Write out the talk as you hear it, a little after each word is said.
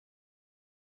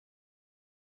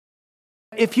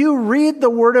If you read the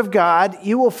Word of God,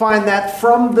 you will find that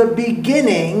from the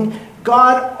beginning,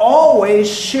 God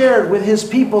always shared with his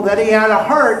people that he had a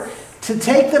heart to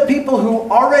take the people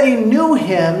who already knew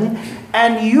him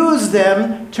and use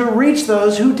them to reach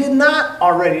those who did not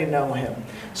already know him.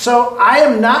 So I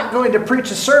am not going to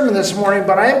preach a sermon this morning,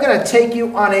 but I am going to take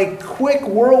you on a quick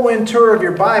whirlwind tour of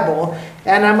your Bible,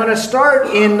 and I'm going to start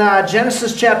in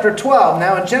Genesis chapter 12.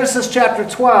 Now in Genesis chapter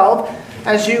 12,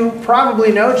 as you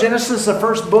probably know, Genesis is the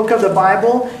first book of the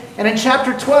Bible. And in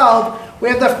chapter 12, we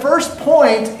have the first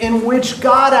point in which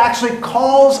God actually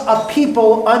calls a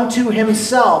people unto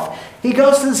himself. He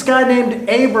goes to this guy named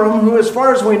Abram, who as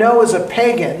far as we know is a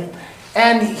pagan.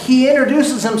 And he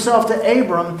introduces himself to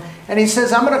Abram. And he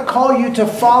says, I'm going to call you to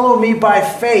follow me by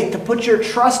faith, to put your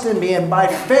trust in me. And by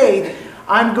faith,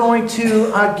 I'm going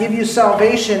to give you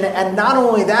salvation. And not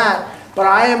only that, but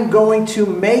I am going to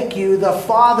make you the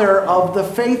father of the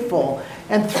faithful.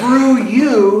 And through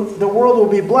you, the world will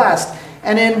be blessed.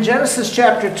 And in Genesis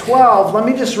chapter 12, let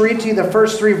me just read to you the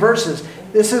first 3 verses.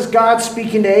 This is God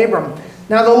speaking to Abram.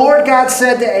 Now the Lord God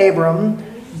said to Abram,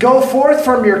 go forth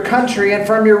from your country and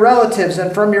from your relatives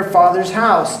and from your father's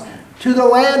house to the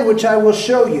land which I will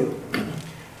show you.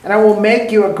 And I will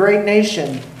make you a great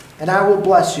nation, and I will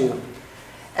bless you,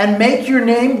 and make your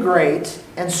name great,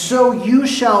 and so you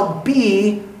shall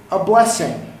be a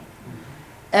blessing.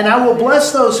 And I will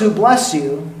bless those who bless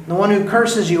you. The one who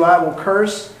curses you I will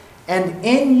curse. And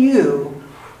in you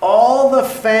all the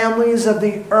families of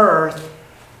the earth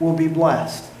will be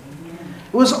blessed.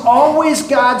 It was always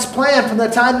God's plan from the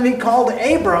time that he called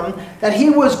Abram that he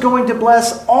was going to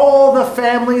bless all the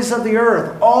families of the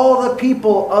earth, all the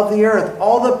people of the earth,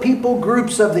 all the people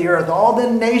groups of the earth, all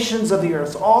the nations of the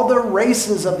earth, all the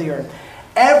races of the earth.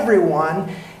 Everyone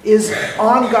is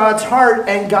on God's heart,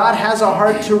 and God has a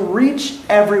heart to reach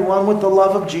everyone with the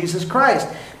love of Jesus Christ.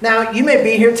 Now, you may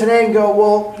be here today and go,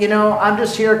 well, you know, I'm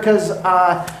just here because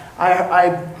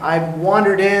I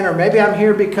wandered in, or maybe I'm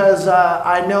here because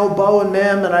I know Beau and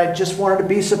Mim and I just wanted to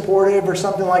be supportive or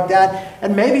something like that.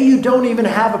 And maybe you don't even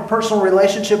have a personal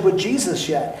relationship with Jesus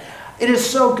yet. It is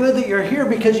so good that you're here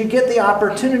because you get the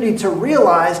opportunity to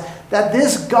realize that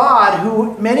this God,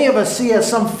 who many of us see as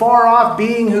some far-off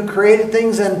being who created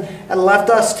things and left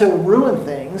us to ruin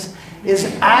things, is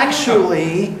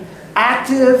actually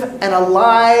active and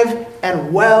alive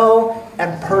and well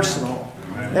and personal.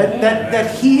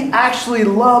 That he actually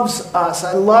loves us.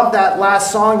 I love that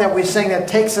last song that we sang that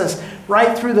takes us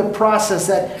right through the process,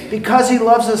 that because he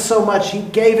loves us so much, he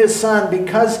gave his son.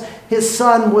 Because his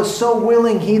son was so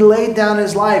willing, he laid down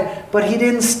his life. But he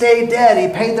didn't stay dead.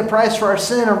 He paid the price for our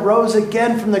sin and rose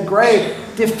again from the grave,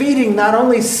 defeating not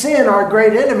only sin, our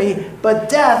great enemy, but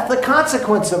death, the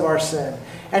consequence of our sin.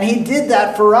 And he did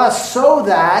that for us so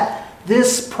that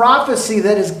this prophecy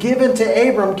that is given to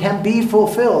Abram can be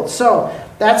fulfilled. So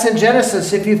that's in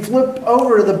Genesis. If you flip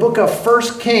over to the book of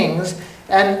 1 Kings,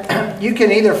 and you can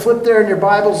either flip there in your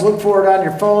Bibles, look for it on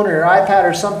your phone or your iPad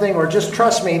or something, or just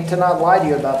trust me to not lie to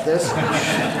you about this.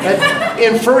 But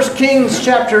in 1 Kings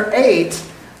chapter 8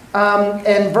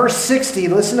 and verse 60,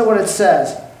 listen to what it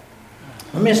says.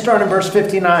 Let me start in verse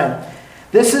 59.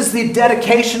 This is the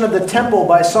dedication of the temple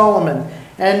by Solomon.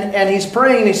 And he's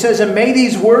praying, and he says, and may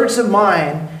these words of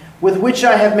mine, with which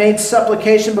I have made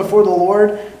supplication before the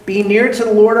Lord, be near to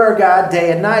the Lord our God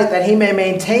day and night, that he may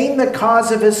maintain the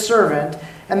cause of his servant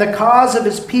and the cause of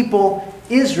his people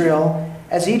Israel,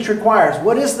 as each requires.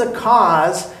 What is the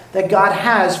cause that God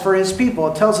has for his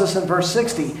people? It tells us in verse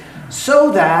 60,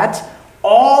 so that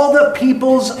all the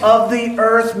peoples of the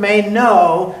earth may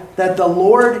know that the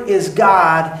Lord is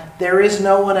God, there is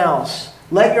no one else.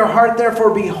 Let your heart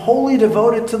therefore be wholly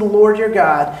devoted to the Lord your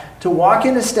God, to walk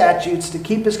in his statutes, to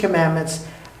keep his commandments,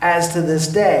 as to this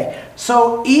day.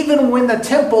 So even when the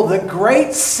temple, the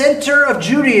great center of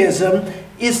Judaism,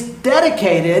 is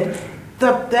dedicated,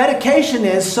 the dedication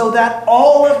is so that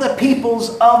all of the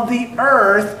peoples of the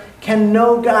earth can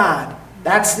know God.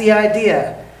 That's the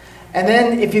idea. And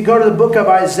then if you go to the book of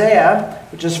Isaiah,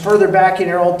 which is further back in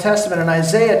your Old Testament, in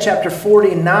Isaiah chapter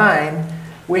 49,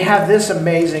 we have this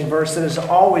amazing verse that has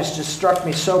always just struck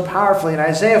me so powerfully. In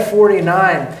Isaiah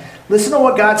 49, listen to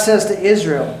what God says to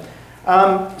Israel.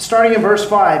 Starting in verse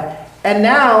 5. And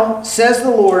now, says the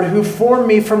Lord, who formed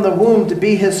me from the womb to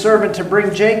be his servant, to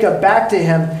bring Jacob back to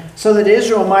him, so that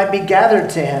Israel might be gathered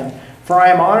to him. For I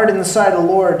am honored in the sight of the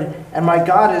Lord, and my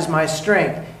God is my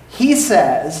strength. He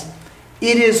says,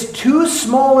 it is too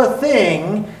small a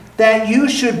thing that you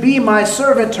should be my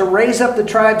servant to raise up the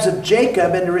tribes of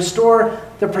Jacob and to restore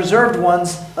the preserved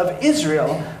ones of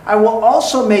Israel. I will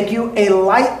also make you a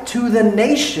light to the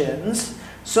nations,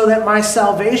 so that my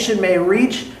salvation may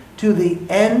reach to the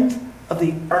end of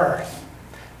the earth.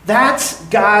 That's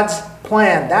God's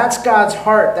plan. That's God's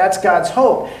heart. That's God's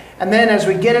hope. And then as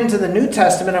we get into the New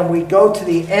Testament and we go to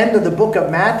the end of the book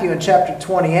of Matthew in chapter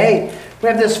 28, we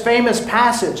have this famous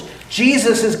passage.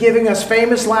 Jesus is giving us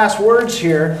famous last words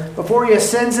here before he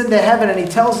ascends into heaven, and he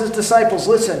tells his disciples,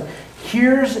 listen,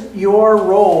 here's your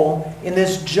role in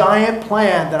this giant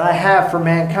plan that I have for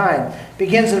mankind.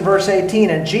 Begins in verse 18,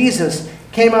 and Jesus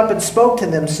came up and spoke to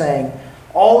them, saying,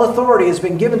 all authority has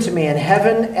been given to me in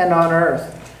heaven and on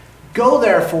earth. Go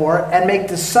therefore and make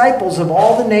disciples of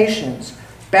all the nations,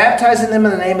 baptizing them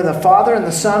in the name of the Father and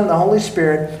the Son and the Holy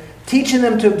Spirit, teaching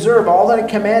them to observe all that I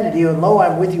commanded you, and lo,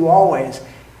 I'm with you always,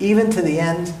 even to the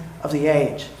end of the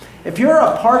age. If you're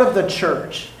a part of the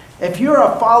church, if you're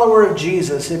a follower of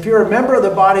Jesus, if you're a member of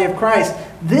the body of Christ,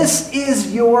 this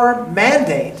is your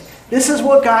mandate. This is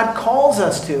what God calls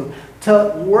us to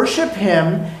worship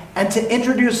him and to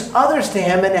introduce others to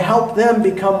him and to help them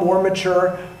become more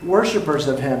mature worshipers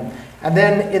of him. And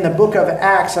then in the book of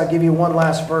Acts, I'll give you one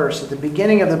last verse. At the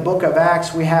beginning of the book of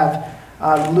Acts, we have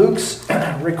Luke's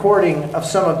recording of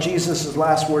some of Jesus'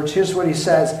 last words. Here's what he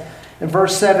says. In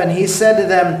verse 7, he said to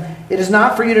them, it is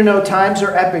not for you to know times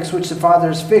or epochs which the Father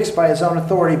has fixed by his own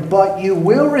authority, but you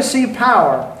will receive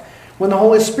power when the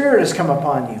Holy Spirit has come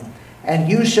upon you.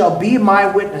 And you shall be my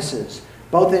witnesses,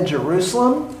 both in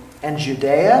Jerusalem and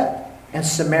Judea and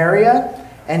Samaria,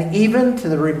 and even to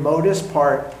the remotest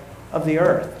part of the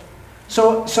earth.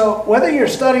 So whether you're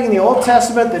studying the Old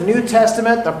Testament, the New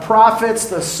Testament, the prophets,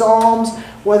 the Psalms,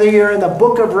 whether you're in the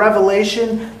book of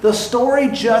Revelation, the story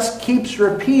just keeps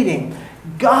repeating.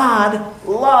 God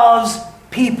loves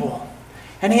people.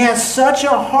 And he has such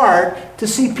a heart to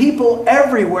see people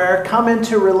everywhere come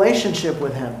into relationship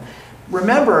with him.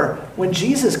 Remember, when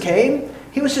Jesus came,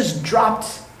 he was just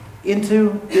dropped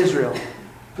into Israel,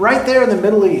 right there in the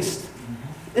Middle East,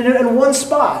 in one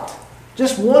spot.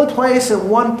 Just one place and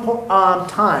one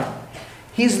time.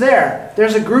 He's there.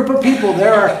 There's a group of people.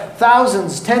 There are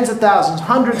thousands, tens of thousands,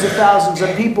 hundreds of thousands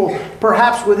of people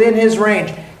perhaps within his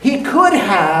range. He could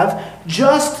have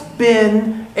just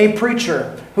been a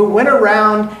preacher who went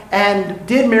around and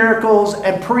did miracles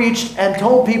and preached and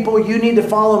told people, you need to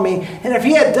follow me. And if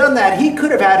he had done that, he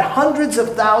could have had hundreds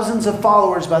of thousands of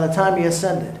followers by the time he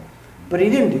ascended. But he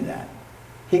didn't do that.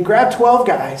 He grabbed 12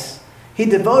 guys. He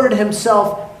devoted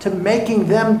himself to making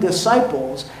them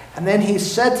disciples, and then he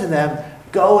said to them,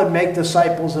 go and make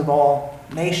disciples of all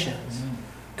nations.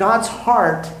 God's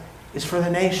heart is for the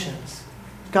nations.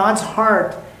 God's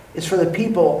heart is for the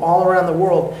people all around the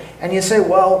world. And you say,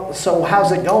 well, so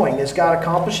how's it going? Is God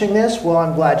accomplishing this? Well,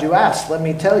 I'm glad you asked. Let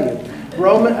me tell you.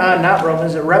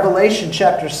 Revelation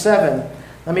chapter 7.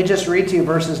 Let me just read to you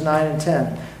verses 9 and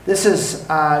 10. This is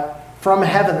from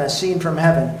heaven, a scene from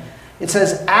heaven. It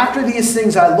says, after these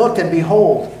things I looked, and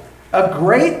behold, a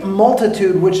great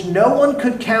multitude which no one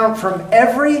could count from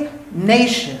every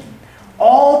nation,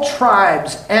 all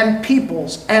tribes and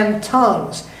peoples and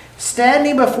tongues,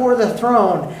 standing before the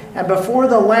throne and before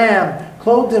the Lamb,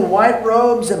 clothed in white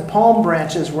robes, and palm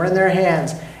branches were in their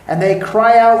hands. And they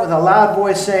cry out with a loud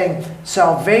voice, saying,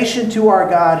 salvation to our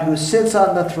God who sits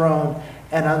on the throne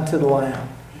and unto the Lamb.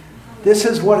 This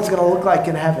is what it's going to look like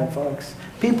in heaven, folks.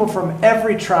 People from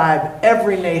every tribe,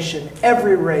 every nation,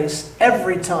 every race,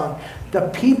 every tongue. The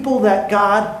people that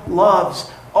God loves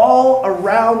all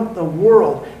around the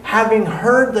world, having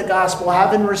heard the gospel,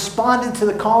 having responded to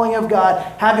the calling of God,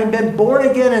 having been born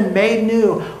again and made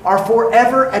new, are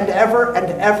forever and ever and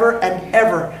ever and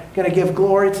ever going to give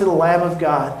glory to the Lamb of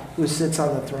God who sits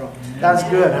on the throne. That's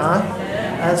good, huh?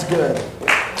 That's good.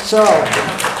 So,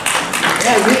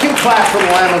 yeah, you can clap for the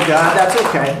Lamb of God. That's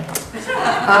okay.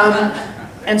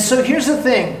 And so here's the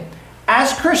thing.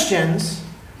 As Christians,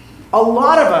 a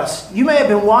lot of us, you may have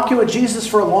been walking with Jesus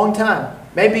for a long time.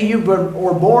 Maybe you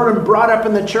were born and brought up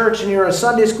in the church and you're a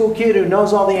Sunday school kid who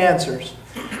knows all the answers.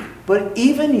 But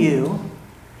even you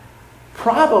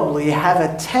probably have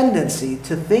a tendency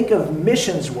to think of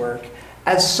missions work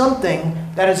as something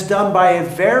that is done by a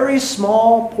very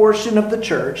small portion of the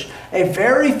church, a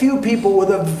very few people with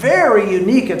a very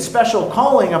unique and special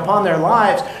calling upon their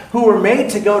lives who were made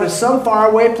to go to some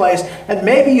faraway place. And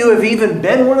maybe you have even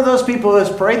been one of those people who has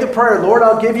prayed the prayer, Lord,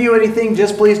 I'll give you anything,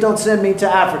 just please don't send me to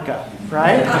Africa,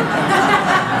 right?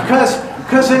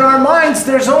 Because in our minds,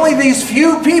 there's only these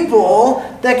few people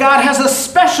that God has a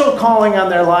special calling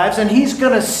on their lives, and He's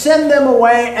going to send them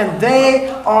away, and they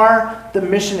are the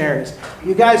missionaries.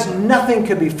 You guys, nothing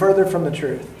could be further from the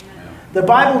truth. The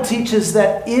Bible teaches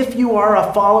that if you are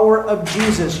a follower of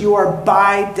Jesus, you are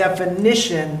by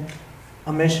definition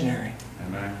a missionary.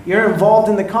 Amen. You're involved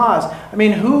in the cause. I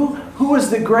mean, who Who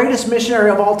is the greatest missionary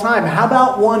of all time? How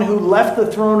about one who left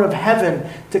the throne of heaven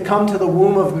to come to the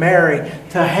womb of Mary,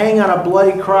 to hang on a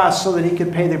bloody cross so that he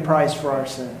could pay the price for our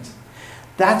sins?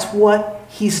 That's what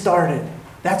he started.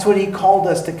 That's what he called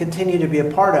us to continue to be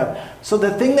a part of. So the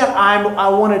thing that I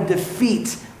want to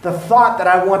defeat, the thought that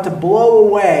I want to blow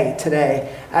away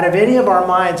today out of any of our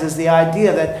minds is the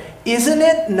idea that, isn't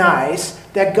it nice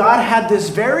that God had this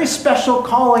very special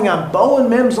calling on Beau and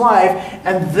Mim's life,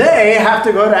 and they have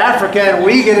to go to Africa and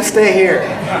we get to stay here?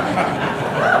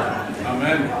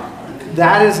 Amen.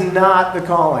 That is not the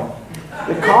calling.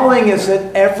 The calling is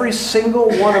that every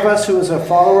single one of us who is a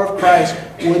follower of Christ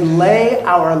would lay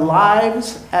our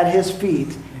lives at his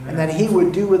feet, and that he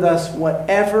would do with us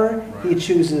whatever he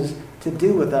chooses to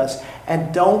do with us.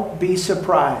 And don't be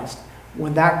surprised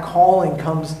when that calling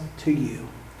comes to you.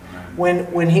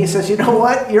 When he says, you know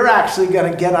what, you're actually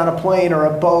going to get on a plane or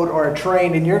a boat or a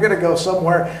train and you're going to go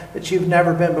somewhere that you've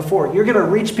never been before. You're going to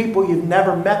reach people you've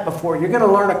never met before. You're going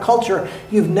to learn a culture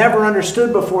you've never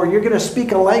understood before. You're going to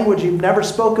speak a language you've never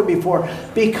spoken before,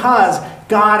 because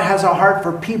God has a heart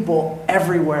for people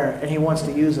everywhere and he wants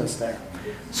to use us there.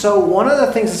 So one of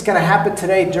the things that's going to happen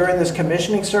today during this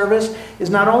commissioning service is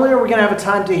not only are we going to have a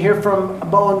time to hear from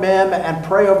Beau and Mim and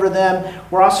pray over them,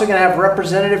 we're also going to have a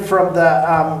representative from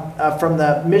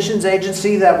the missions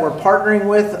agency that we're partnering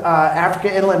with,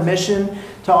 Africa Inland Mission,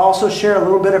 to also share a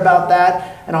little bit about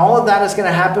that. And all of that is going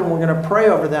to happen. We're going to pray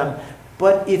over them.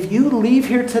 But if you leave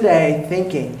here today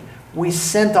thinking we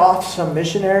sent off some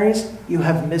missionaries, you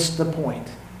have missed the point.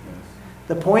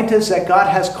 The point is that God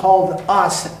has called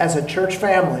us as a church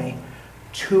family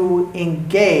to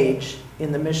engage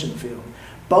in the mission field.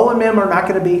 Beau and Mim are not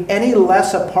going to be any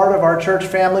less a part of our church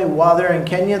family while they're in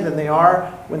Kenya than they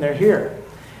are when they're here.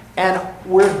 And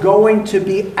we're going to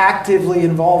be actively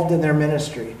involved in their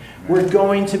ministry. We're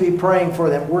going to be praying for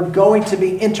them. We're going to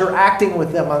be interacting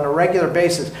with them on a regular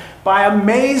basis. By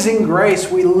amazing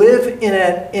grace, we live in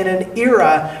an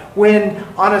era when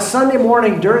on a Sunday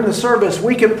morning during the service,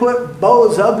 we can put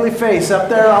Beau's ugly face up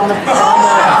there on the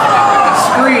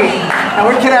screen, and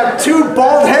we can have two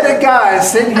bald-headed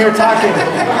guys sitting here talking.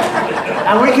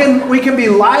 And we can be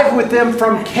live with them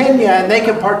from Kenya, and they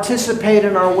can participate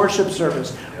in our worship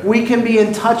service. We can be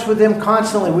in touch with them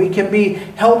constantly. We can be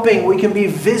helping. We can be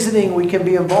visiting. We can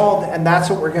be involved, and that's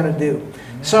what we're going to do.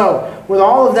 So, with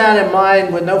all of that in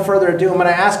mind, with no further ado, I'm going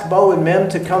to ask Beau and Mim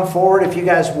to come forward, if you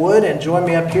guys would, and join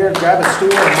me up here. Grab a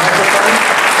stool and a microphone.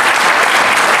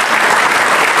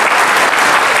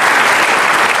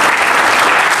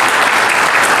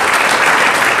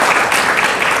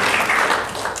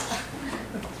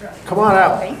 Come on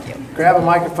out. Thank you. Grab a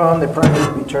microphone. They probably need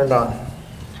to be turned on.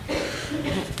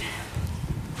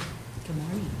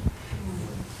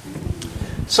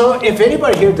 So if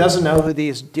anybody here doesn't know who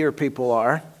these dear people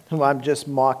are, whom I'm just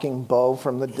mocking Beau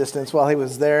from the distance while he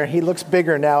was there. He looks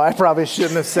bigger now. I probably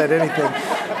shouldn't have said anything.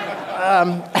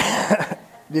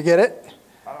 You get it?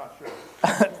 I'm not sure.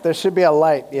 There should be a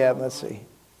light. Yeah, let's see.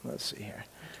 Let's see here. I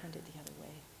turned it the other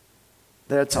way.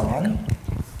 There, it's on.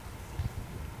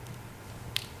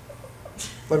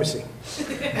 Let me see.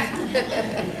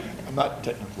 I'm not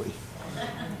technically.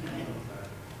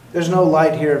 There's no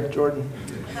light here, Jordan.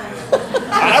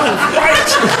 I was right.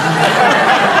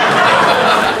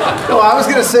 No, I was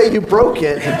going to say you broke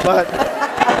it, but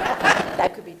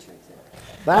That could be true too.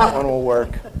 that one will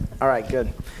work. All right,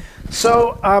 good.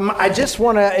 So I just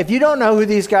want to, if you don't know who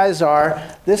these guys are,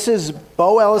 this is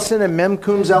Beau Ellison and Mim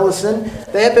Coombs Ellison.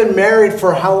 They have been married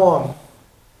for how long?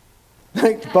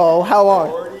 Beau, how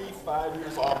long? 45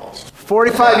 years almost.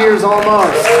 45 years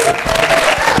almost.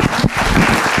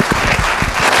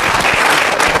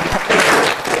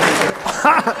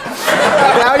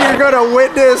 Now you're going to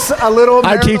witness a little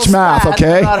I teach math, spat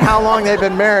okay? about how long they've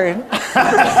been married.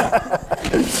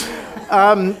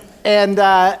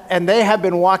 And they have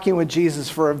been walking with Jesus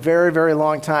for a very, very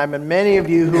long time. And many of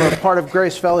you who are part of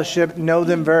Grace Fellowship know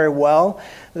them very well.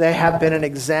 They have been an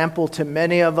example to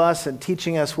many of us and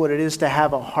teaching us what it is to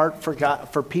have a heart for God,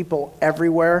 for people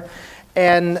everywhere.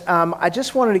 And I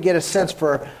just wanted to get a sense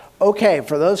for, okay,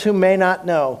 for those who may not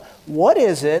know, what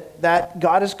is it that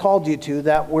God has called you to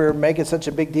that we're making such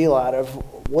a big deal out of?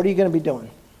 What are you going to be doing?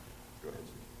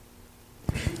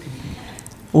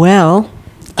 Well,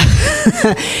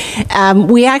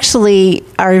 we actually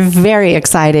are very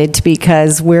excited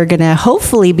because we're going to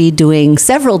hopefully be doing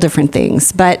several different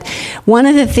things. But one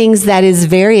of the things that is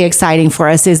very exciting for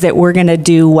us is that we're going to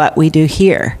do what we do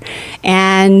here.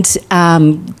 And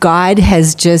God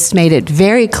has just made it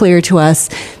very clear to us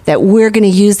that we're going to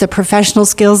use the professional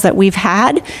skills that we've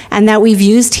had and that we've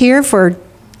used here for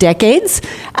decades.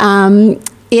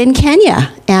 in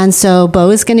Kenya. And so Beau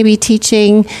is going to be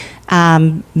teaching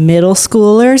middle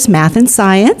schoolers math and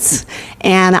science,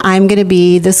 and I'm going to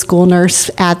be the school nurse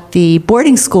at the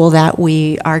boarding school that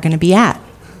we are going to be at.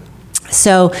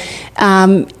 So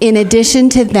in addition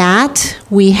to that,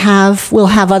 we'll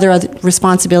have other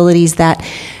responsibilities that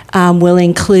will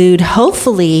include,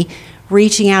 hopefully,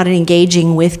 reaching out and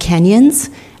engaging with Kenyans,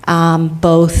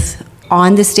 both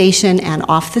on the station and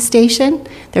off the station.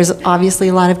 There's obviously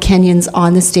a lot of Kenyans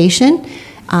on the station.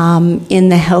 In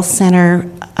the health center,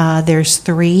 there's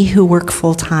 3 who work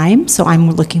full-time, so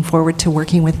I'm looking forward to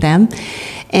working with them.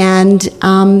 And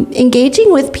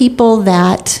engaging with people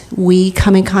that we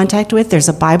come in contact with. There's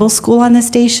a Bible school on the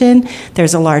station.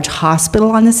 There's a large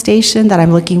hospital on the station that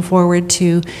I'm looking forward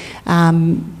to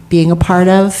being a part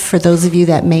of. For those of you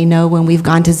that may know, when we've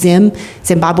gone to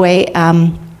Zimbabwe,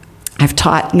 I've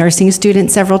taught nursing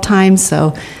students several times,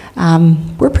 so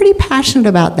we're pretty passionate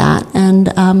about that. And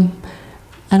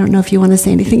I don't know if you want to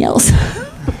say anything else.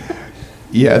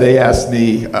 Yeah, they asked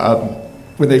me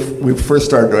when we first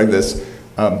started doing this,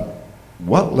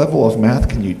 what level of math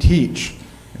can you teach?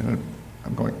 And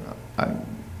I'm going, I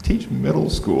teach middle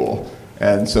school.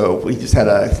 And so we just had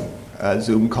a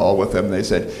Zoom call with them. They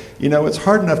said, it's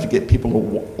hard enough to get people to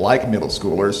like middle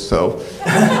schoolers, so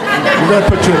we're going to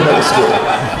put you in middle school.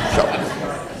 So,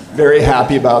 very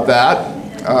happy about that.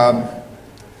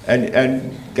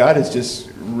 And God has just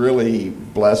really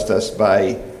blessed us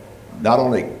by not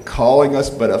only calling us,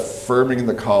 but affirming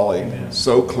the calling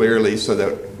so clearly so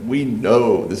that we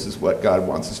know this is what God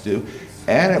wants us to do.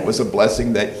 And it was a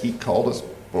blessing that he called us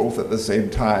both at the same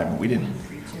time.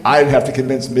 I didn't have to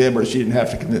convince Mim, or she didn't have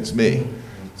to convince me.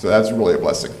 So that's really a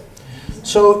blessing.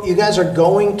 So you guys are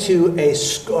going to a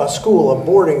school, a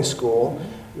boarding school.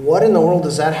 What in the world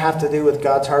does that have to do with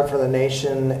God's heart for the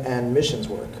nation and missions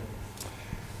work?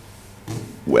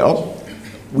 Well,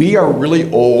 we are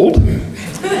really old,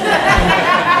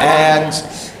 and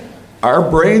our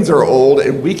brains are old,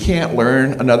 and we can't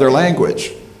learn another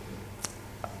language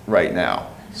right now.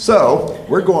 So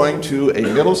we're going to a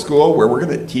middle school where we're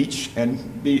going to teach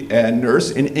and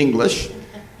nurse in English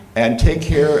and take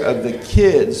care of the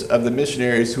kids of the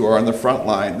missionaries who are on the front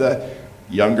line, the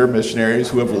younger missionaries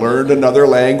who have learned another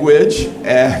language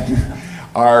and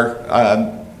are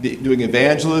doing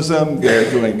evangelism, they're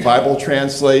doing Bible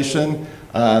translation,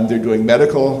 they're doing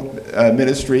medical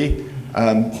ministry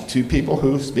to people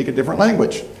who speak a different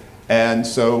language. And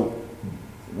so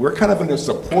we're kind of in a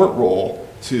support role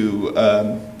to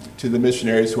the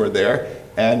missionaries who are there,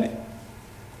 and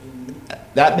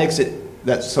that makes it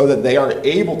so that they are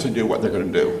able to do what they're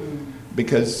going to do.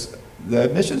 Because the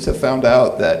missions have found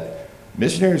out that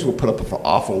missionaries will put up with an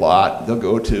awful lot. They'll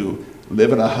go to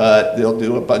live in a hut, they'll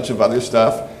do a bunch of other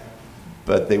stuff,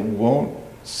 but they won't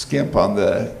skimp on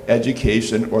the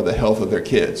education or the health of their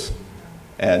kids.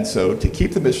 And so to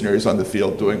keep the missionaries on the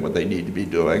field doing what they need to be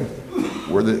doing,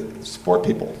 we're the support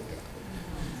people.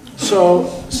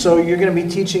 So you're going to be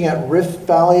teaching at Rift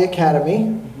Valley Academy,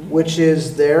 which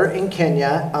is there in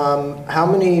Kenya.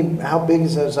 How big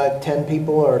is that? Is that 10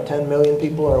 people or 10 million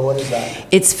people, or what is that?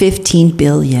 It's 15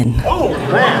 billion. Oh,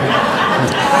 man.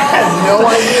 I had no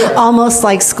idea. Almost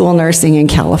like school nursing in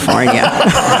California.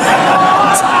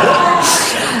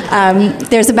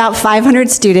 There's about 500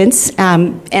 students.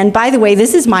 And by the way,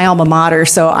 this is my alma mater,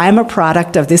 so I'm a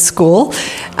product of this school.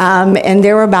 And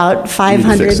there were about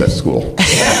 500... Fix that school.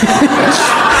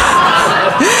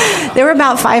 There were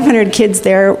about 500 kids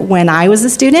there when I was a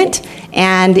student,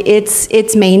 and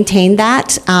it's maintained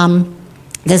that.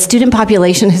 The student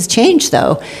population has changed,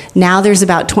 though. Now there's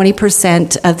about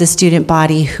 20% of the student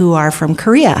body who are from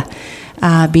Korea,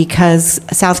 because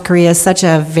South Korea is such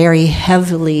a very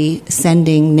heavily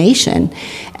sending nation.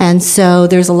 And so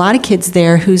there's a lot of kids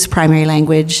there whose primary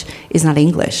language is not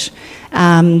English.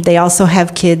 They also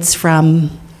have kids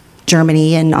from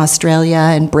Germany and Australia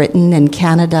and Britain and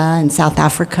Canada and South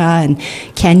Africa and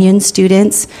Kenyan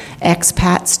students,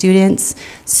 expat students.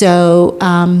 So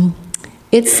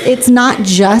it's not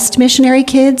just missionary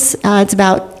kids. It's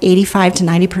about 85 to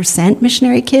 90%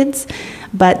 missionary kids.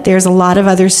 But there's a lot of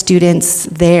other students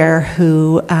there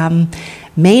who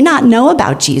may not know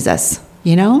about Jesus.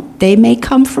 They may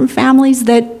come from families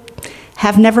that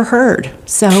have never heard.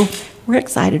 So we're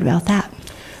excited about that.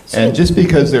 And just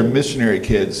because they're missionary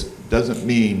kids doesn't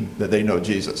mean that they know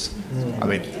Jesus. I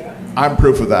mean, I'm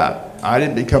proof of that. I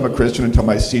didn't become a Christian until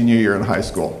my senior year in high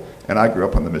school, and I grew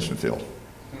up on the mission field.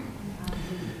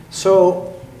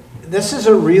 So this is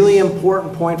a really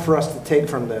important point for us to take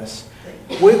from this.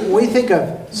 We think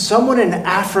of someone in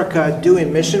Africa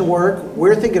doing mission work.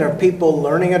 We're thinking of people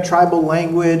learning a tribal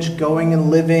language, going and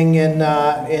living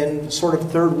in sort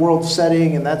of third world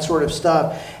setting and that sort of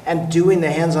stuff, and doing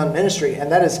the hands-on ministry.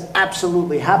 And that is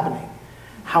absolutely happening.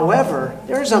 However,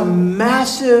 there's a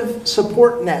massive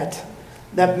support net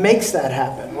that makes that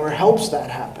happen or helps that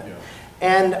happen.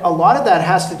 And a lot of that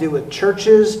has to do with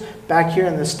churches back here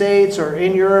in the States or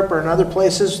in Europe or in other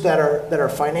places that are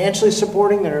financially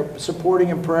supporting, that are supporting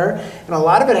in prayer. And a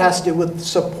lot of it has to do with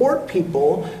support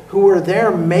people who are there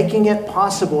making it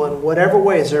possible in whatever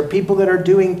ways. There are people that are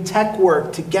doing tech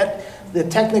work to get the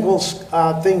technical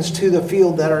things to the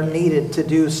field that are needed to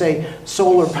do, say,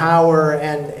 solar power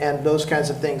and those kinds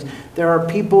of things. There are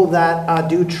people that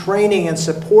do training and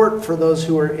support for those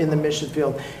who are in the mission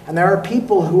field. And there are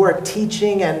people who are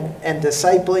teaching and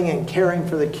discipling and caring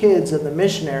for the kids and the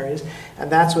missionaries.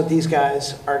 And that's what these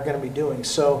guys are going to be doing.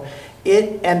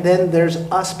 And then there's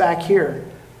us back here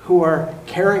who are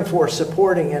caring for,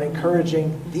 supporting, and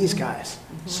encouraging these guys.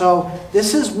 So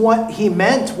this is what he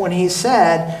meant when he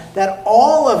said that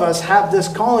all of us have this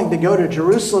calling to go to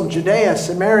Jerusalem, Judea,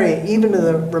 Samaria, even to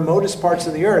the remotest parts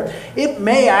of the earth. It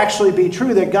may actually be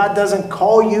true that God doesn't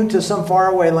call you to some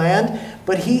faraway land,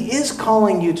 but he is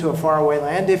calling you to a faraway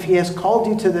land. If he has called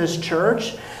you to this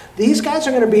church, these guys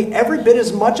are going to be every bit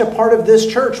as much a part of this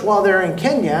church while they're in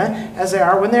Kenya as they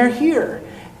are when they're here.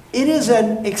 It is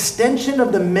an extension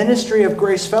of the ministry of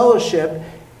Grace Fellowship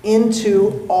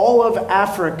into all of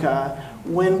Africa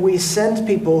when we send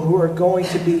people who are going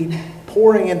to be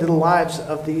pouring into the lives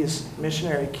of these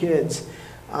missionary kids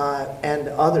and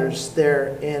others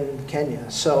there in Kenya.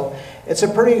 So it's a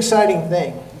pretty exciting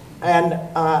thing. And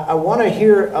I want to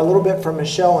hear a little bit from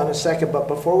Michelle in a second, but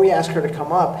before we ask her to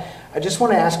come up, I just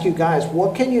want to ask you guys,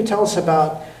 what can you tell us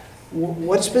about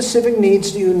what specific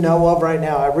needs do you know of right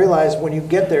now? I realize when you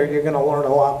get there, you're going to learn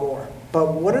a lot more.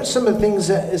 But what are some of the things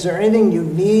is there anything you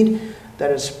need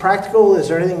that is practical? Is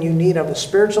there anything you need of a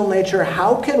spiritual nature?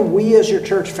 How can we as your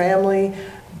church family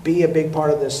be a big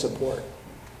part of this support?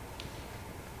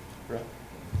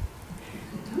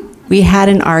 We had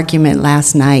an argument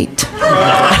last night.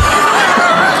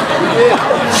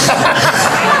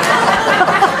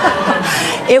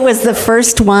 It was the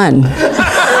first one.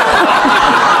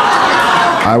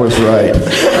 I was right.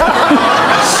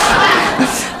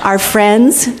 Our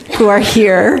friends who are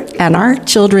here and our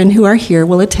children who are here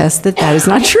will attest that that is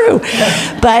not true.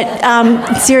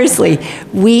 But seriously,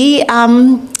 we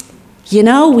know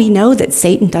that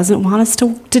Satan doesn't want us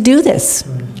to do this.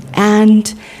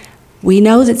 And we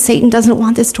know that Satan doesn't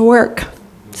want this to work.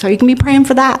 So you can be praying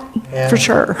for that, for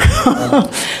sure.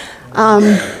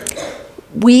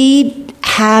 We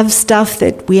have stuff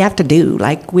that we have to do.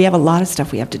 Like, we have a lot of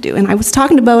stuff we have to do. And I was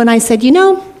talking to Beau and I said,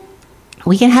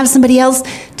 we can have somebody else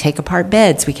take apart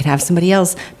beds. We could have somebody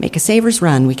else make a Savers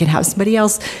run. We could have somebody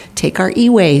else take our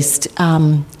e-waste.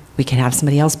 We could have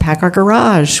somebody else pack our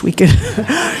garage. We could.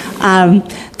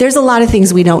 There's a lot of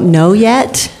things we don't know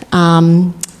yet.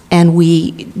 And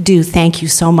we do thank you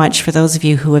so much for those of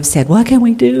you who have said, what can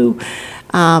we do?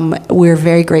 We're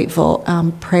very grateful.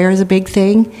 Prayer is a big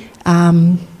thing.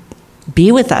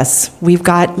 Be with us. We've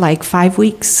got like 5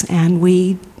 weeks, and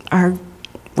we are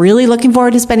really looking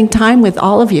forward to spending time with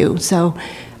all of you. So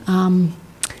I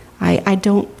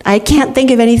can't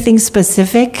think of anything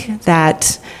specific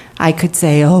that I could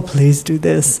say, oh, please do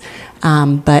this.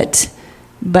 But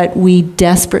we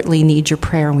desperately need your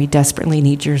prayer, and we desperately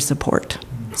need your support.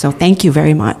 So thank you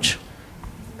very much.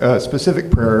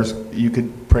 Specific prayers, you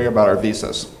could pray about our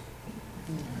visas.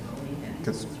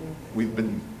 Because we've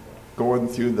been going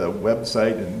through the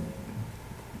website and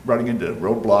running into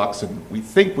roadblocks, and we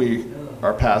think we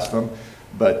are past them,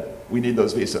 but we need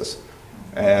those visas.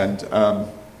 And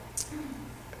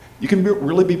you can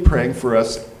really be praying for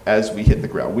us as we hit the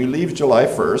ground. We leave July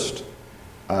 1st,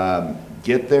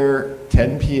 get there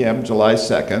 10 p.m. July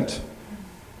 2nd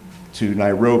to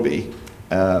Nairobi,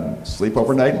 sleep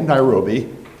overnight in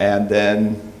Nairobi, and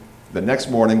then the next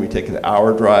morning we take an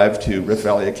hour drive to Rift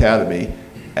Valley Academy,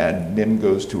 and Mim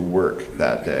goes to work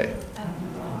that day.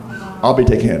 I'll be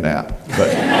taking a nap, but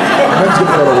Mim's going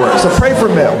to go to work. So pray for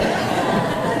Mim.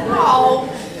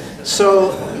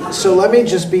 So let me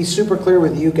just be super clear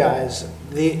with you guys.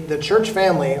 The church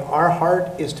family, our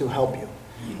heart is to help you.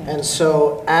 And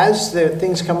so as the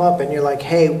things come up and you're like,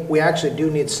 hey, we actually do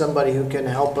need somebody who can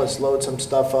help us load some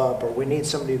stuff up, or we need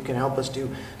somebody who can help us do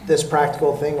this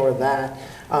practical thing or that,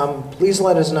 please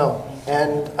let us know.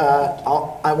 And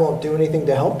I won't do anything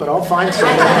to help, but I'll find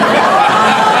somebody.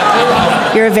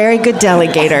 You're a very good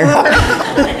delegator.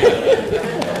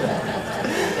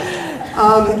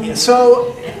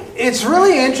 So It's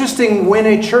really interesting when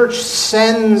a church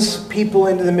sends people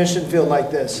into the mission field like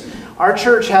this. Our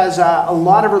church has a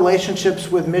lot of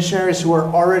relationships with missionaries who are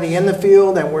already in the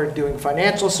field, and we're doing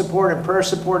financial support and prayer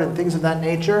support and things of that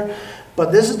nature.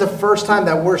 But this is the first time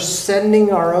that we're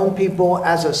sending our own people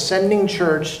as a sending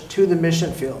church to the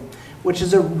mission field, which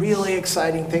is a really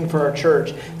exciting thing for our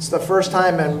church. It's the first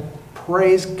time, and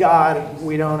praise God,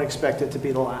 we don't expect it to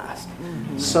be the last.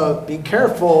 So be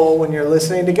careful when you're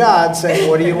listening to God saying,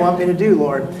 what do you want me to do,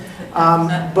 Lord?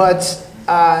 But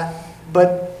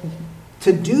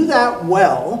to do that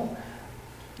well,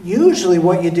 usually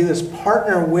what you do is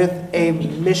partner with a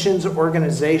missions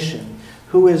organization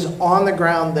who is on the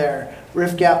ground there.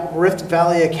 Rift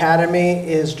Valley Academy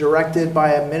is directed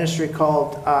by a ministry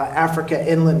called Africa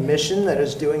Inland Mission that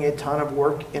is doing a ton of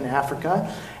work in Africa.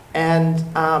 And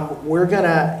we're going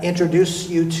to introduce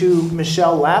you to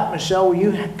Michelle Lapp. Michelle, will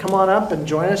you come on up and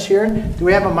join us here? Do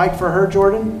we have a mic for her,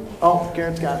 Jordan? Oh,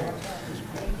 Garrett's got it.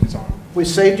 We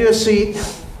saved you a seat.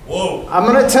 Whoa. I'm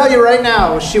going to tell you right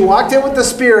now, she walked in with the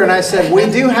spear and I said, we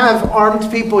do have armed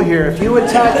people here. If you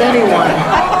attack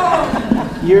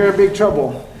anyone, you're in big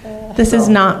trouble. This is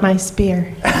not my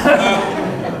spear.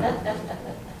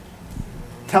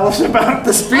 Tell us about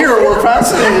the spear. We're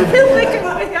fascinated. I feel like I'm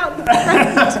going out the front.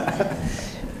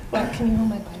 Well, can you hold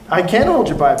my Bible? I can hold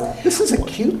your Bible. This is a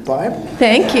cute Bible.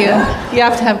 Thank you. You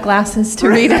have to have glasses to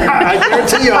read it. I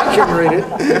guarantee you I can read it.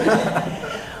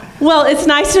 Well, it's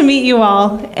nice to meet you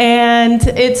all, and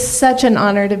it's such an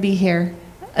honor to be here.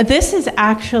 This is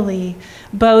actually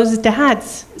Beau's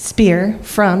dad's spear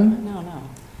from... No.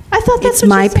 I thought that's It's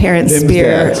my parents'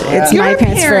 spear. It's Your my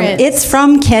parents' parents. It's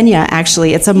from Kenya,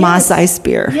 actually. It's a Maasai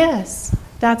spear. Yes,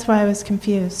 that's why I was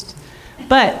confused.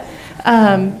 But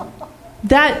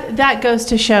that goes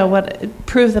to show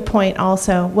prove the point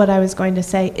also, what I was going to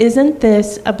say. Isn't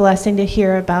this a blessing to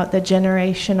hear about the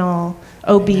generational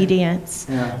obedience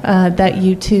that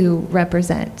you two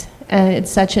represent? And it's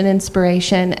such an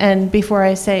inspiration. And before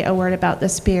I say a word about the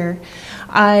spear,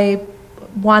 I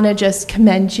want to just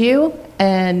commend you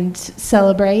and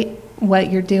celebrate what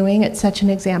you're doing. It's such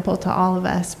an example to all of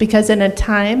us, because in a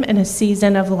time and a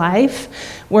season of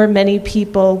life where many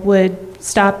people would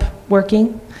stop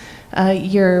working,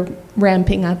 you're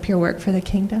ramping up your work for the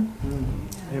kingdom.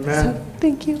 Amen. So,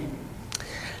 thank you.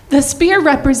 The spear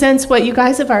represents what you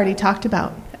guys have already talked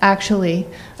about, actually,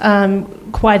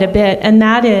 quite a bit, and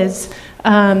that is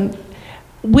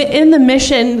in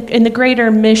the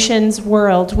greater missions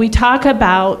world, we talk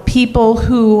about people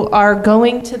who are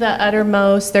going to the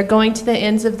uttermost, they're going to the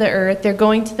ends of the earth, they're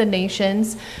going to the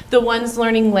nations, the ones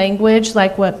learning language,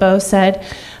 like what Beau said,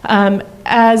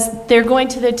 as they're going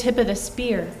to the tip of the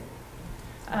spear.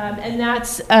 And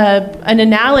that's an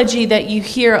analogy that you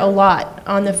hear a lot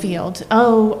on the field.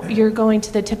 Oh, you're going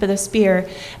to the tip of the spear.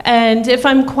 And if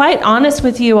I'm quite honest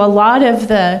with you, a lot of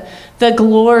the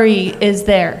glory is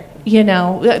there. You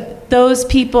know, those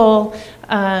people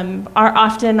are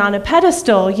often on a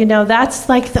pedestal. You know, that's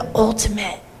like the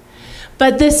ultimate.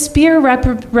 But this spear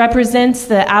represents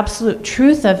the absolute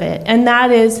truth of it. And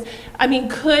that is, I mean,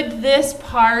 could this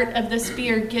part of the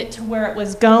spear get to where it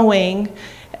was going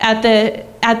at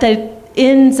the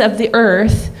ends of the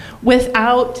earth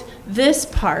without this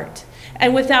part?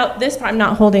 And without this part, I'm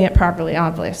not holding it properly,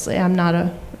 obviously. I'm not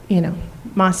a,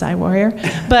 Maasai warrior.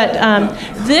 But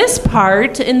this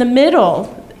part in the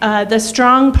middle, the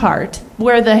strong part,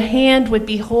 where the hand would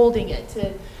be holding it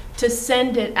to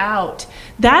send it out,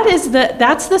 that's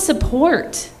the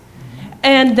support.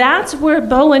 And that's where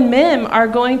Beau and Mim are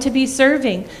going to be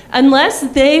serving.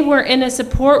 Unless they were in a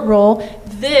support role,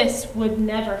 this would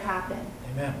never happen.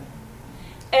 Amen.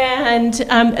 And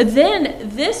then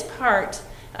this part,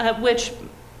 which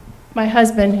my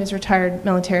husband, who's retired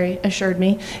military, assured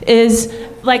me, is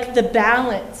like the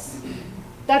balance.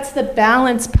 That's the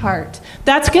balance part.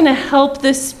 That's going to help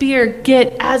the spear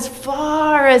get as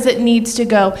far as it needs to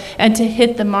go and to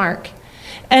hit the mark.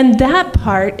 And that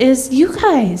part is you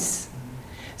guys.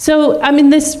 So,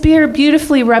 the spear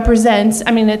beautifully represents,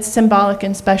 it's symbolic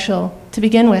and special to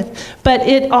begin with, but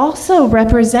it also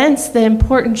represents the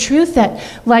important truth that,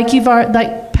 like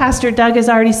Pastor Doug has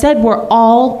already said, we're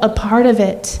all a part of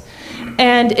it.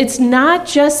 And it's not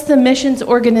just the missions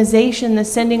organization, the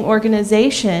sending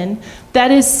organization,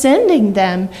 that is sending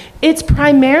them. It's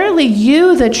primarily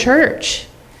you, the church.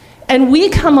 And we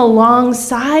come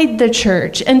alongside the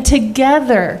church, and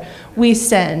together we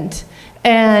send.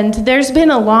 And there's been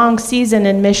a long season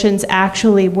in missions,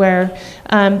 actually, where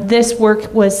this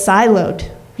work was siloed.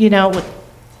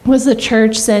 Was the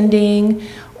church sending,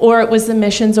 or it was the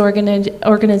missions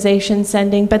organization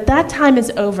sending. But that time is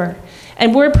over.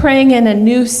 And we're praying in a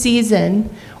new season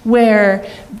where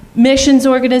missions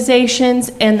organizations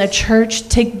and the church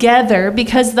together,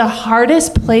 because the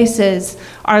hardest places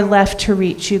are left to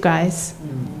reach, you guys.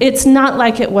 It's not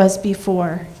like it was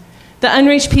before. The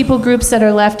unreached people groups that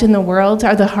are left in the world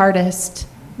are the hardest.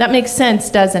 That makes sense,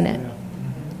 doesn't it?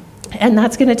 And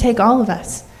that's going to take all of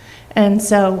us. And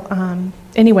so,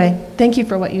 anyway, thank you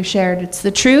for what you shared. It's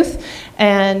the truth,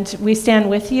 and we stand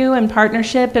with you in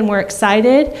partnership, and we're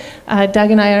excited.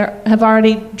 Doug and I have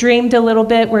already dreamed a little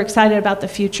bit. We're excited about the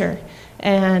future,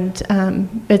 and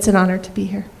it's an honor to be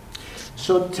here.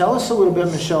 So tell us a little bit,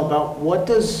 Michelle, about what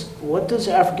does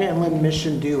African Inland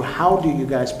Mission do? How do you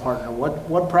guys partner?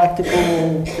 What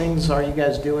practical things are you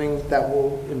guys doing that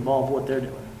will involve what they're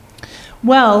doing?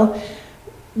 Well,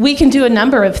 we can do a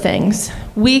number of things.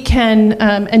 We can,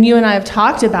 and you and I have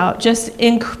talked about, just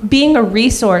in being a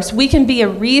resource. We can be a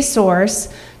resource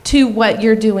to what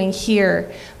you're doing here.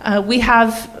 We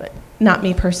have, not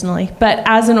me personally, but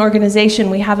as an organization,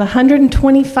 we have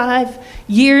 125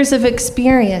 years of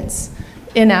experience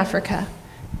in Africa.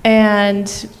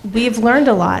 And we've learned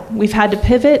a lot. We've had to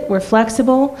pivot. We're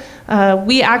flexible.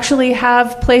 We actually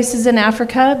have places in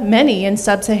Africa, many in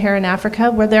sub-Saharan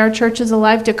Africa, where there are churches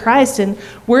alive to Christ. And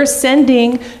we're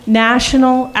sending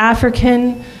national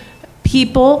African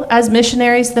people as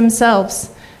missionaries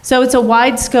themselves. So it's a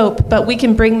wide scope, but we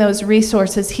can bring those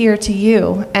resources here to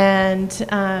you and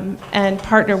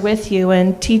partner with you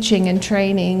in teaching and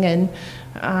training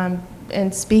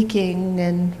and speaking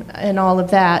and all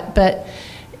of that. But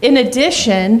in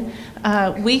addition,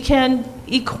 we can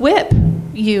equip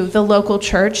you, the local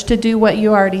church, to do what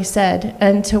you already said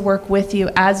and to work with you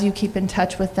as you keep in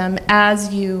touch with them,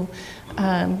 as you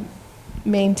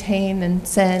maintain and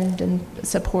send and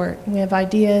support. We have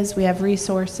ideas, we have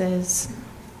resources,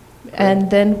 and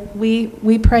then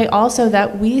we pray also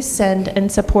that we send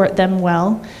and support them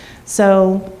well.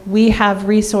 So we have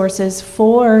resources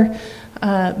for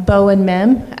Beau and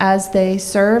Mim as they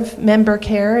serve. Member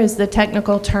care is the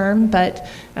technical term, but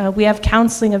we have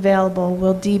counseling available.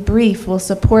 We'll debrief, we'll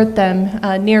support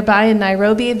them. Nearby in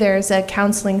Nairobi, there's a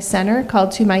counseling center called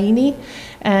Tumaini,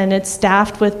 and it's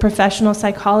staffed with professional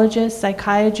psychologists,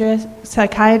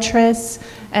 psychiatrists,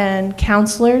 and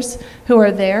counselors who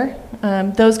are there.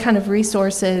 Those kind of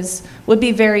resources would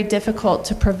be very difficult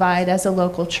to provide as a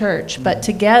local church, but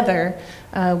together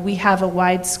we have a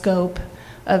wide scope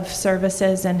of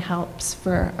services and helps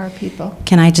for our people.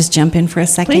 Can I just jump in for a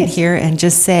second Please. here and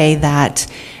just say that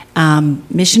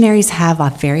missionaries have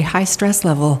a very high stress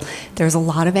level. There's a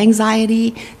lot of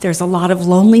anxiety. There's a lot of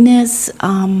loneliness.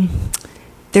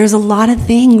 There's a lot of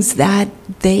things that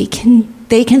they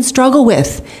can struggle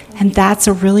with, and that's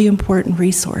a really important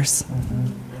resource.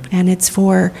 And it's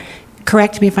for,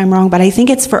 correct me if I'm wrong, but I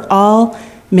think it's for all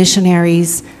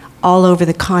missionaries all over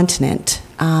the continent.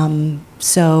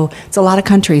 So it's a lot of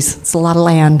countries, it's a lot of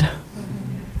land.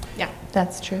 Yeah,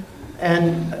 that's true.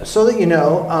 And so that you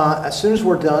know, as soon as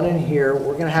we're done in here,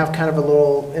 we're going to have kind of a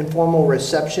little informal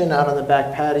reception out on the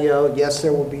back patio. Yes,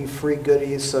 there will be free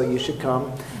goodies, so you should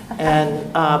come.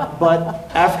 And but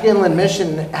African Inland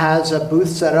Mission has a booth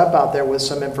set up out there with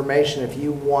some information. If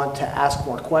you want to ask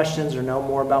more questions or know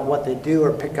more about what they do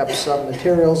or pick up some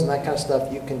materials and that kind of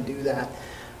stuff, you can do that.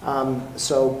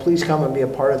 So please come and be a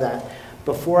part of that.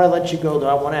 Before I let you go, though,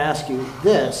 I want to ask you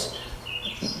this.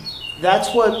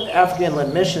 That's what African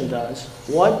Inland Mission does.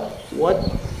 What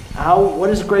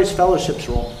is Grace Fellowship's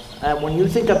role? When you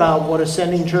think about what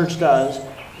Ascending Church does,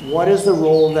 what is the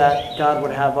role that God would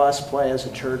have us play as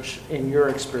a church in your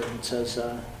experience as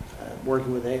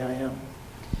working with AIM?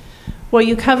 Well,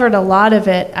 you covered a lot of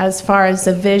it as far as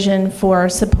the vision for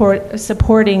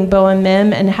supporting Beau and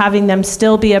Mim and having them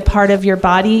still be a part of your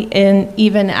body, and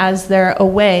even as they're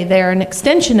away. They're an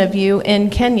extension of you in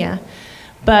Kenya.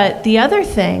 But the other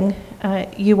thing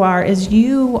you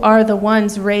are the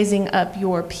ones raising up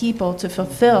your people to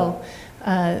fulfill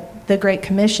the Great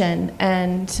Commission.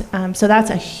 And so that's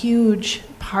a huge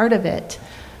part of it.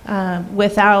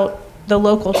 Without the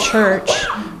local church,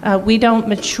 we don't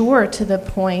mature to the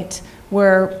point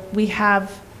where we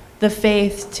have the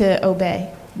faith to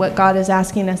obey what God is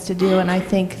asking us to do. And I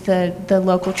think the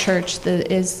local church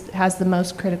has the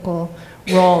most critical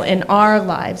role in our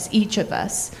lives, each of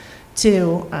us,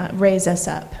 to raise us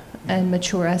up and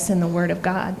mature us in the Word of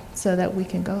God so that we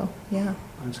can go. Yeah.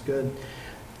 That's good.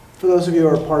 For those of you who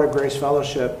are part of Grace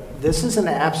Fellowship, this is an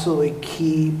absolutely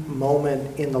key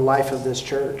moment in the life of this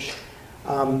church.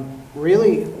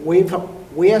 Really,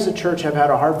 we as a church have had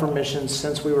a heart for missions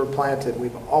since we were planted.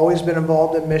 We've always been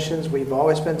involved in missions. We've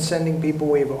always been sending people.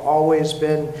 We've always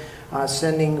been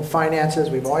sending finances.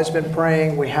 We've always been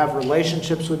praying. We have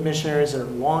relationships with missionaries that are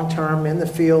long-term in the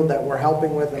field that we're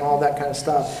helping with and all that kind of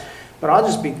stuff. But I'll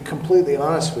just be completely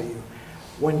honest with you.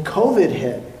 When COVID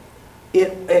hit,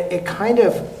 it kind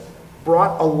of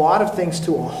brought a lot of things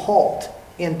to a halt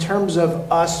in terms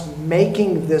of us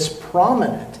making this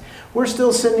prominent. We're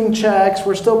still sending checks,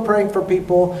 we're still praying for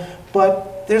people,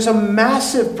 but there's a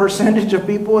massive percentage of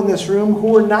people in this room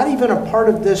who are not even a part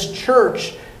of this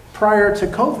church prior to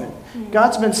COVID.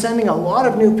 God's been sending a lot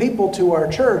of new people to our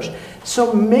church.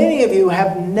 So many of you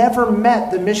have never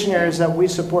met the missionaries that we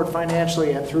support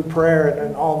financially and through prayer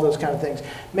and all those kind of things.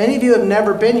 Many of you have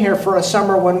never been here for a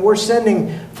summer when we're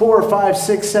sending 4 or 5,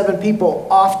 6, 7 people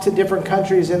off to different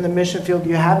countries in the mission field.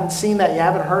 You haven't seen that. You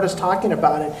haven't heard us talking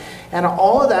about it. And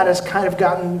all of that has kind of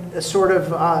gotten sort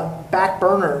of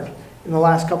backburnered in the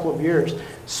last couple of years.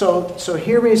 So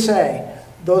hear me say,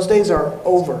 those days are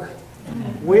over.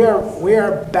 We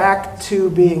are back to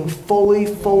being fully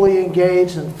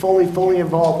engaged and fully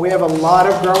involved. We have a lot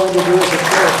of growing to do as a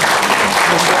church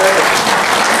in this area.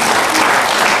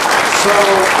 So,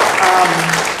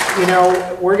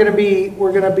 we're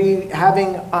going to be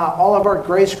having all of our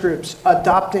grace groups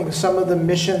adopting some of the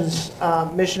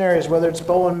missionaries, whether it's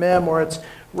Beau and Mim or it's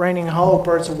Raining Hope,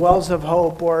 or it's Wells of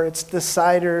Hope, or it's the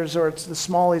Siders, or it's the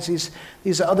Smallies,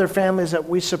 these other families that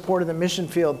we support in the mission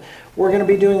field. We're going to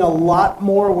be doing a lot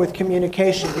more with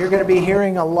communication. You're going to be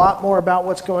hearing a lot more about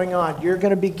what's going on. You're going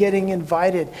to be getting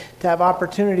invited to have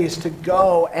opportunities to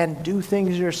go and do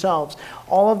things yourselves.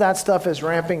 All of that stuff is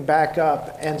ramping back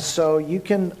up, and so you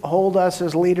can hold us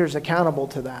as leaders accountable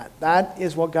to that. That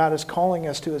is what God is calling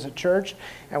us to as a church,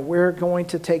 and we're going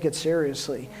to take it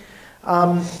seriously.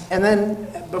 And then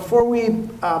before we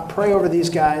pray over these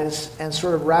guys and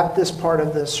sort of wrap this part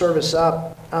of the service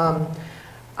up,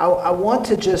 I want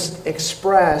to just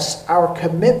express our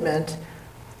commitment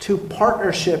to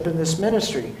partnership in this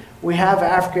ministry. We have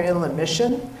Africa Inland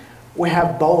Mission, we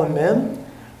have Beau and Mim,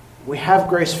 we have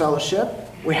Grace Fellowship,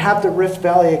 we have the Rift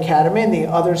Valley Academy and the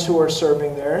others who are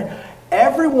serving there.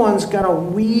 Everyone's going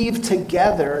to weave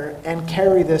together and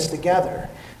carry this together.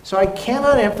 So I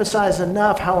cannot emphasize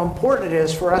enough how important it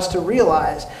is for us to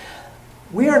realize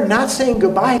we are not saying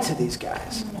goodbye to these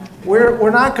guys. We're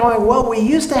not going, well, we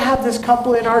used to have this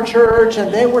couple in our church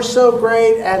and they were so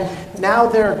great and now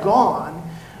they're gone.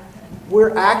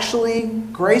 We're actually,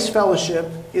 Grace Fellowship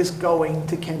is going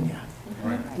to Kenya.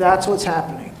 That's what's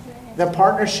happening. The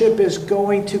partnership is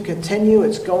going to continue.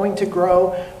 It's going to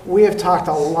grow. We have talked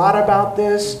a lot about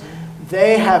this.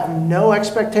 They have no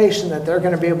expectation that they're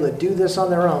going to be able to do this on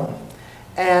their own.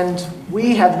 And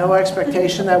we have no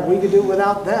expectation that we could do it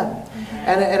without them.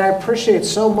 And I appreciate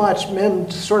so much Mim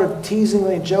sort of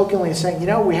teasingly and jokingly saying,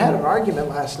 we had an argument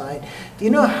last night. Do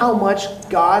you know how much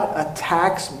God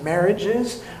attacks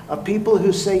marriages of people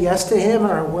who say yes to Him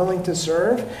and are willing to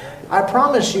serve? I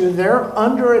promise you, they're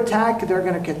under attack. They're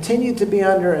going to continue to be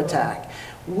under attack.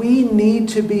 We need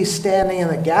to be standing in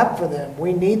the gap for them.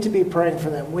 We need to be praying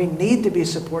for them. We need to be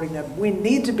supporting them. We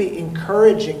need to be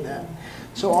encouraging them.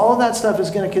 So all of that stuff is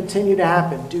going to continue to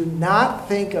happen. Do not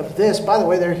think of this. By the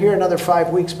way, they're here another 5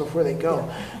 weeks before they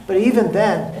go. But even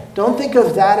then, don't think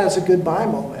of that as a goodbye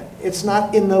moment. It's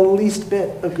not in the least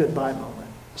bit a goodbye moment.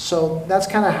 So that's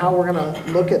kind of how we're going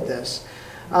to look at this.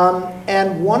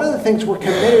 And one of the things we're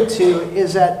committed to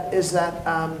is that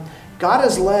God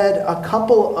has led a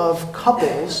couple of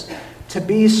couples to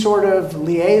be sort of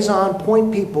liaison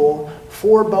point people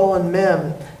for Beau and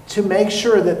Mim to make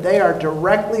sure that they are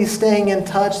directly staying in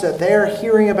touch, that they are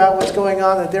hearing about what's going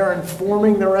on, that they're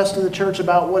informing the rest of the church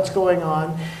about what's going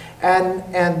on.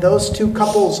 And those two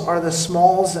couples are the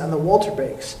Smalls and the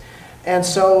Walterbakes. And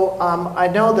so I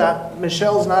know that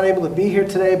Michelle's not able to be here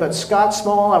today, but Scott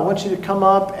Small, I want you to come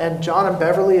up, and John and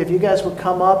Beverly, if you guys would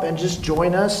come up and just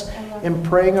join us in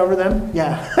praying over them.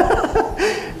 Yeah.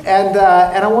 And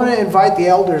I want to invite the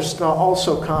elders to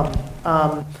also come.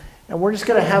 And we're just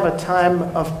going to have a time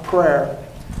of prayer.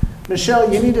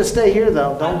 Michelle, you need to stay here,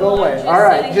 though. Don't go away. All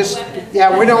right.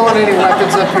 Yeah, we don't want any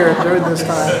weapons up here during this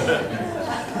time.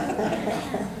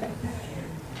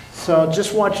 So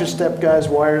just watch your step, guys,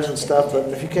 wires and stuff, but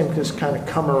if you can just kind of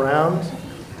come around.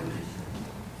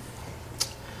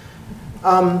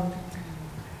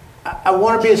 I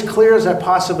want to be as clear as I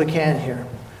possibly can here.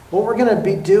 What we're going to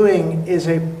be doing is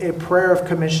a prayer of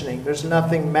commissioning. There's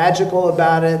nothing magical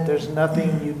about it. There's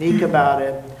nothing unique about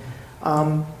it.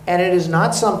 And it is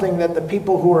not something that the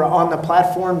people who are on the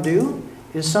platform do.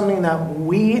 It is something that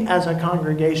we as a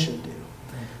congregation do.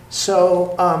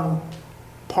 So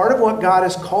part of what God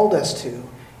has called us to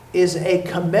is a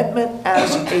commitment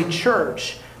as a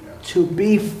church to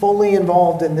be fully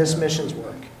involved in this missions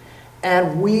work.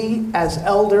 And we as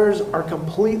elders are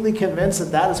completely convinced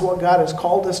that that is what God has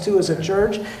called us to as a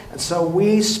church. And so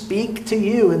we speak to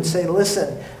you and say,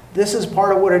 listen, this is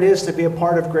part of what it is to be a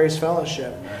part of Grace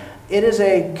Fellowship. It is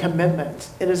a commitment.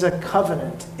 It is a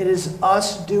covenant. It is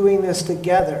us doing this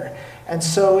together. And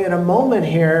so in a moment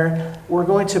here, we're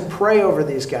going to pray over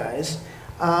these guys.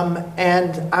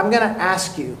 And I'm going to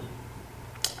ask you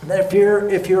that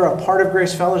if you're a part of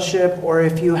Grace Fellowship, or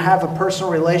if you have a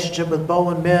personal relationship with Beau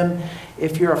and Mim,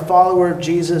 if you're a follower of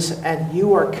Jesus and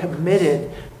you are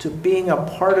committed to being a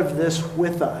part of this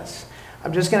with us,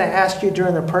 I'm just going to ask you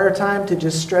during the prayer time to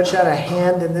just stretch out a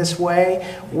hand in this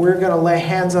way. We're going to lay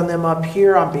hands on them up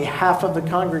here on behalf of the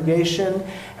congregation,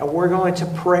 and we're going to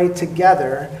pray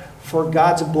together for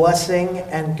God's blessing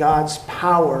and God's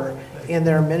power in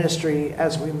their ministry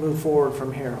as we move forward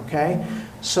from here, okay?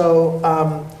 So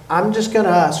I'm just going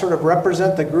to sort of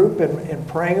represent the group in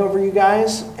praying over you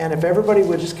guys. And if everybody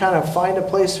would just kind of find a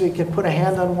place we can put a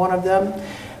hand on one of them.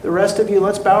 The rest of you,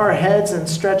 let's bow our heads and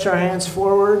stretch our hands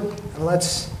forward. And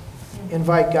let's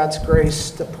invite God's grace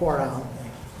to pour out.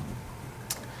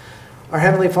 Our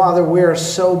Heavenly Father, we are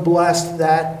so blessed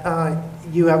that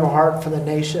you have a heart for the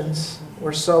nations.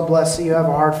 We're so blessed that you have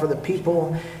a heart for the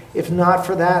people. If not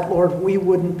for that, Lord, we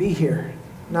wouldn't be here.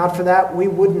 Not for that, we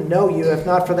wouldn't know you. If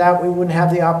not for that, we wouldn't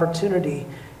have the opportunity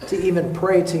to even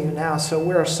pray to you now. So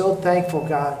we are so thankful,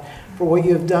 God, for what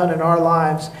you have done in our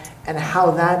lives and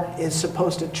how that is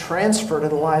supposed to transfer to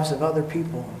the lives of other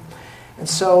people. And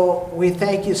so we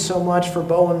thank you so much for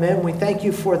Beau and Mim. We thank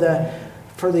you for the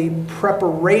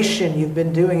preparation you've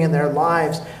been doing in their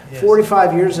lives. Yes.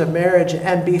 45 years of marriage,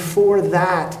 and before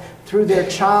that, through their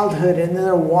childhood and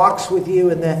their walks with you,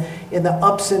 and in the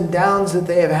ups and downs that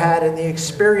they have had, and the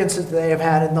experiences that they have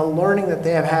had, and the learning that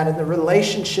they have had, and the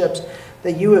relationships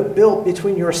that you have built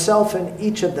between yourself and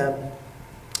each of them.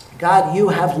 God, you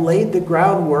have laid the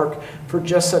groundwork for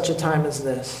just such a time as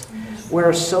this.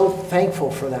 We're so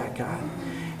thankful for that, God.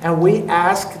 And we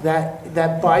ask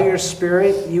that by your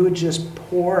Spirit, you would just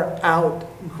pour out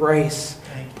grace,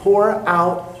 pour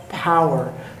out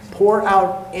power, pour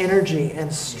out energy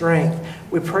and strength.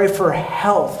 We pray for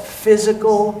health,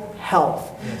 physical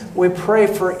health. We pray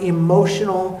for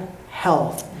emotional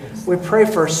health. We pray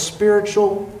for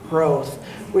spiritual growth.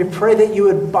 We pray that you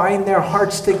would bind their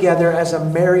hearts together as a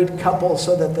married couple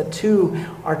so that the two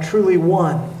are truly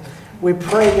one. We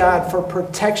pray, God, for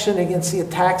protection against the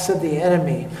attacks of the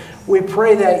enemy. We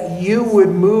pray that you would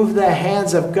move the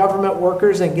hands of government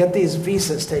workers and get these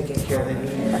visas taken care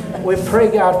of. We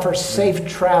pray, God, for safe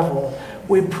travel.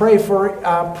 We pray for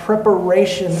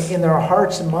preparation in their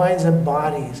hearts, minds, and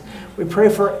bodies. We pray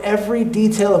for every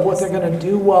detail of what they're going to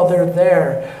do while they're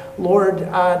there. Lord,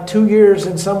 2 years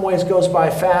in some ways goes by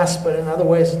fast, but in other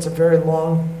ways it's a very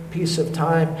long piece of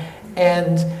time.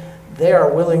 And they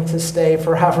are willing to stay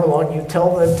for however long you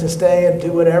tell them to stay and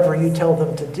do whatever you tell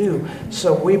them to do.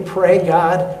 So we pray,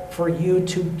 God, for you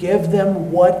to give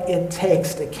them what it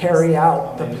takes to carry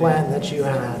out the plan that you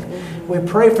have. We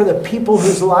pray for the people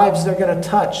whose lives they're going to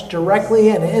touch, directly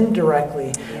and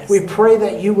indirectly. We pray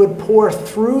that you would pour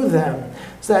through them,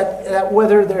 so that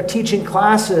whether they're teaching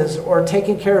classes or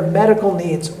taking care of medical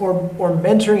needs or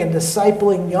mentoring and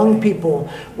discipling young people,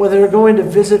 whether they're going to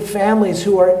visit families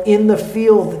who are in the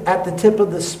field at the tip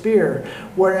of the spear,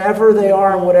 wherever they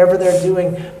are and whatever they're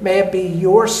doing, may it be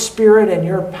your Spirit and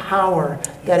your power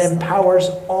that empowers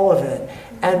all of it.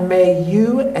 And may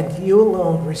you and you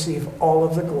alone receive all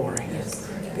of the glory,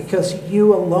 because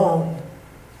you alone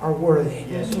are worthy.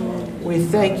 We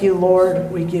thank you,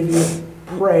 Lord. We give you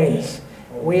praise.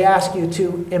 We ask you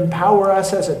to empower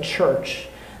us as a church,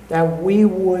 that we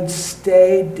would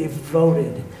stay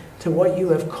devoted to what you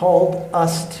have called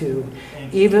us to,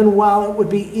 even while it would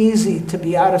be easy to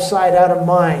be out of sight, out of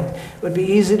mind. It would be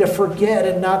easy to forget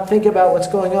and not think about what's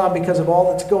going on because of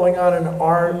all that's going on in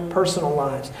our personal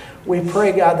lives. We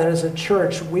pray, God, that as a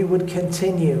church we would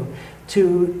continue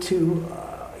to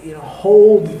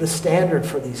hold the standard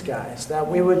for these guys, that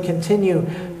we would continue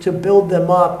to build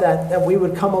them up, that we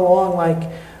would come along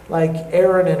like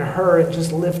Aaron and Hur and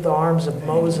just lift the arms of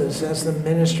Moses as the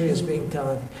ministry is being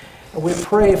done. And we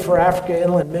pray for Africa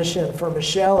Inland Mission, for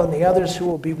Michelle and the others who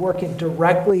will be working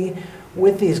directly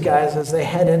with these guys as they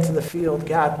head into the field.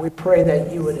 God, we pray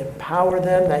that you would empower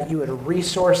them, that you would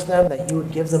resource them, that you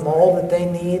would give them all that they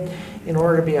need in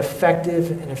order to be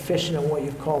effective and efficient in what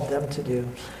you've called them to do.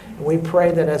 And we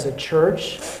pray that as a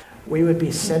church, we would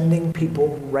be sending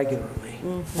people regularly.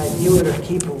 That you would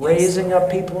keep raising up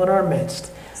people in our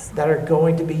midst that are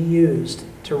going to be used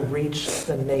to reach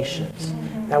the nations.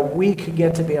 That we could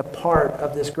get to be a part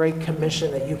of this great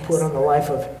commission that you put on the life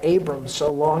of Abram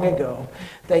so long ago,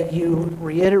 that you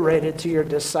reiterated to your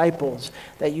disciples,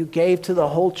 that you gave to the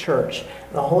whole church.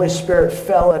 The Holy Spirit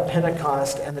fell at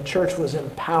Pentecost and the church was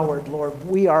empowered. Lord,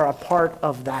 we are a part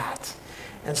of that.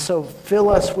 And so fill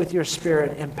us with your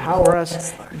Spirit, empower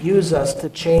us, use us to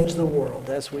change the world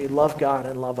as we love God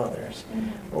and love others.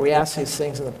 We ask these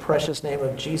things in the precious name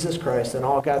of Jesus Christ, and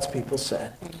all God's people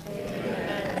said.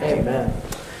 Amen.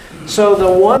 So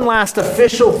the one last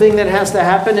official thing that has to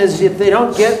happen is if they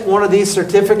don't get one of these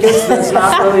certificates, then it's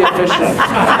not really official.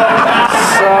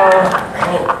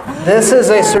 So this is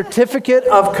a certificate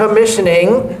of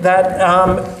commissioning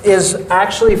that is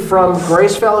actually from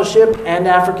Grace Fellowship and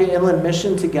Africa Inland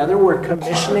Mission together. We're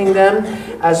commissioning them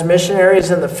as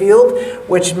missionaries in the field,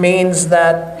 which means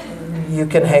that you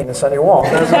can hang this on your wall.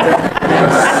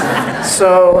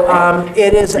 So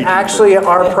it is actually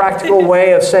our practical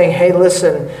way of saying, hey,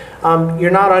 listen,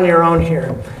 you're not on your own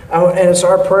here. And it's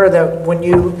our prayer that when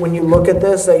you look at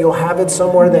this, that you'll have it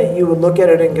somewhere that you would look at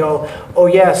it and go, oh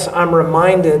yes, I'm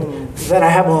reminded that I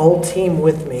have a whole team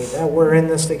with me, that we're in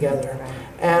this together.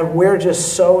 And we're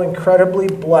just so incredibly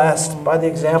blessed by the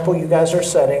example you guys are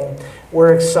setting.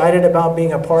 We're excited about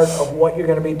being a part of what you're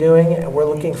going to be doing, and we're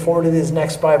looking forward to these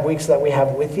next 5 weeks that we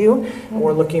have with you. And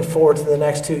we're looking forward to the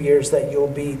next 2 years that you'll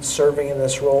be serving in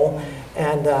this role.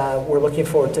 And we're looking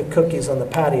forward to cookies on the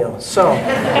patio. So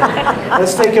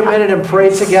let's take a minute and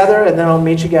pray together, and then I'll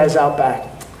meet you guys out back.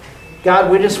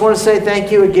 God, we just want to say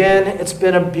thank you again. It's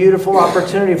been a beautiful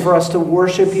opportunity for us to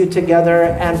worship you together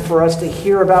and for us to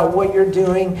hear about what you're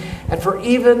doing and for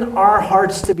even our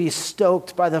hearts to be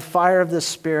stoked by the fire of the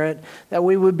Spirit, that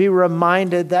we would be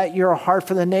reminded that your heart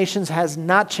for the nations has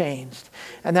not changed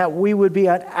and that we would be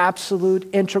an absolute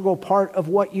integral part of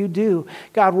what you do.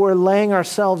 God, we're laying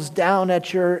ourselves down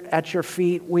at your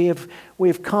feet.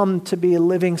 We've come to be a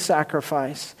living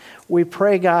sacrifice. We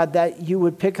pray, God, that you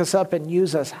would pick us up and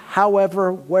use us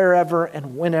however, wherever,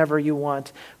 and whenever you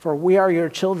want. For we are your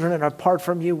children, and apart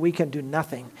from you, we can do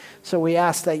nothing. So we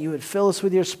ask that you would fill us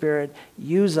with your Spirit,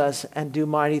 use us, and do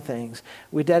mighty things.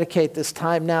 We dedicate this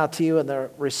time now to you in the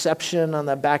reception on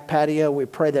the back patio. We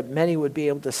pray that many would be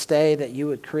able to stay, that you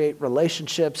would create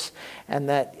relationships, and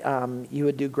that you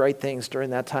would do great things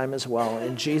during that time as well.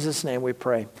 In Jesus' name we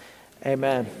pray.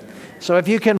 Amen. So if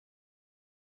you can